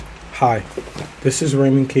Hi, this is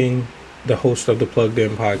Raymond King, the host of the Plugged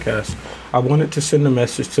In podcast. I wanted to send a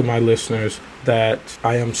message to my listeners that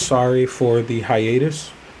I am sorry for the hiatus.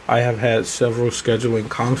 I have had several scheduling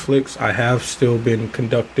conflicts. I have still been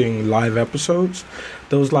conducting live episodes.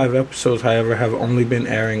 Those live episodes, however, have only been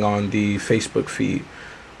airing on the Facebook feed.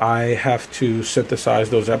 I have to synthesize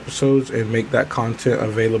those episodes and make that content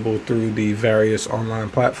available through the various online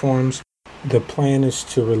platforms. The plan is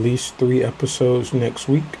to release 3 episodes next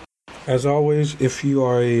week. As always, if you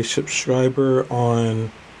are a subscriber on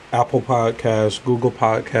Apple Podcasts, Google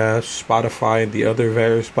Podcasts, Spotify, and the other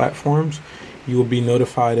various platforms, you will be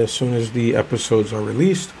notified as soon as the episodes are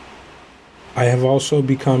released. I have also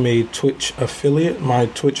become a Twitch affiliate. My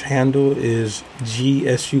Twitch handle is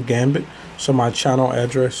GSU Gambit. So my channel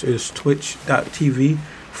address is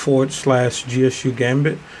twitch.tv/GSU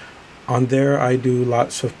Gambit. On there, I do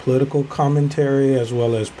lots of political commentary as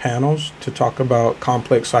well as panels to talk about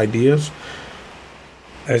complex ideas.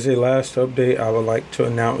 As a last update, I would like to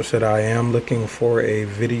announce that I am looking for a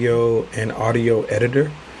video and audio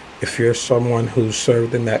editor. If you're someone who's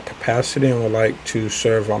served in that capacity and would like to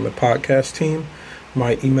serve on the podcast team,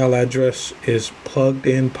 my email address is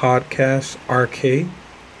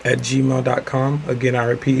pluggedinpodcastrk@gmail.com. Again, I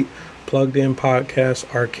repeat,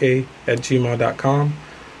 pluggedinpodcastrk@gmail.com.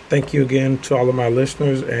 Thank you again to all of my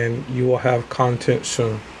listeners, and you will have content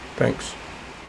soon. Thanks.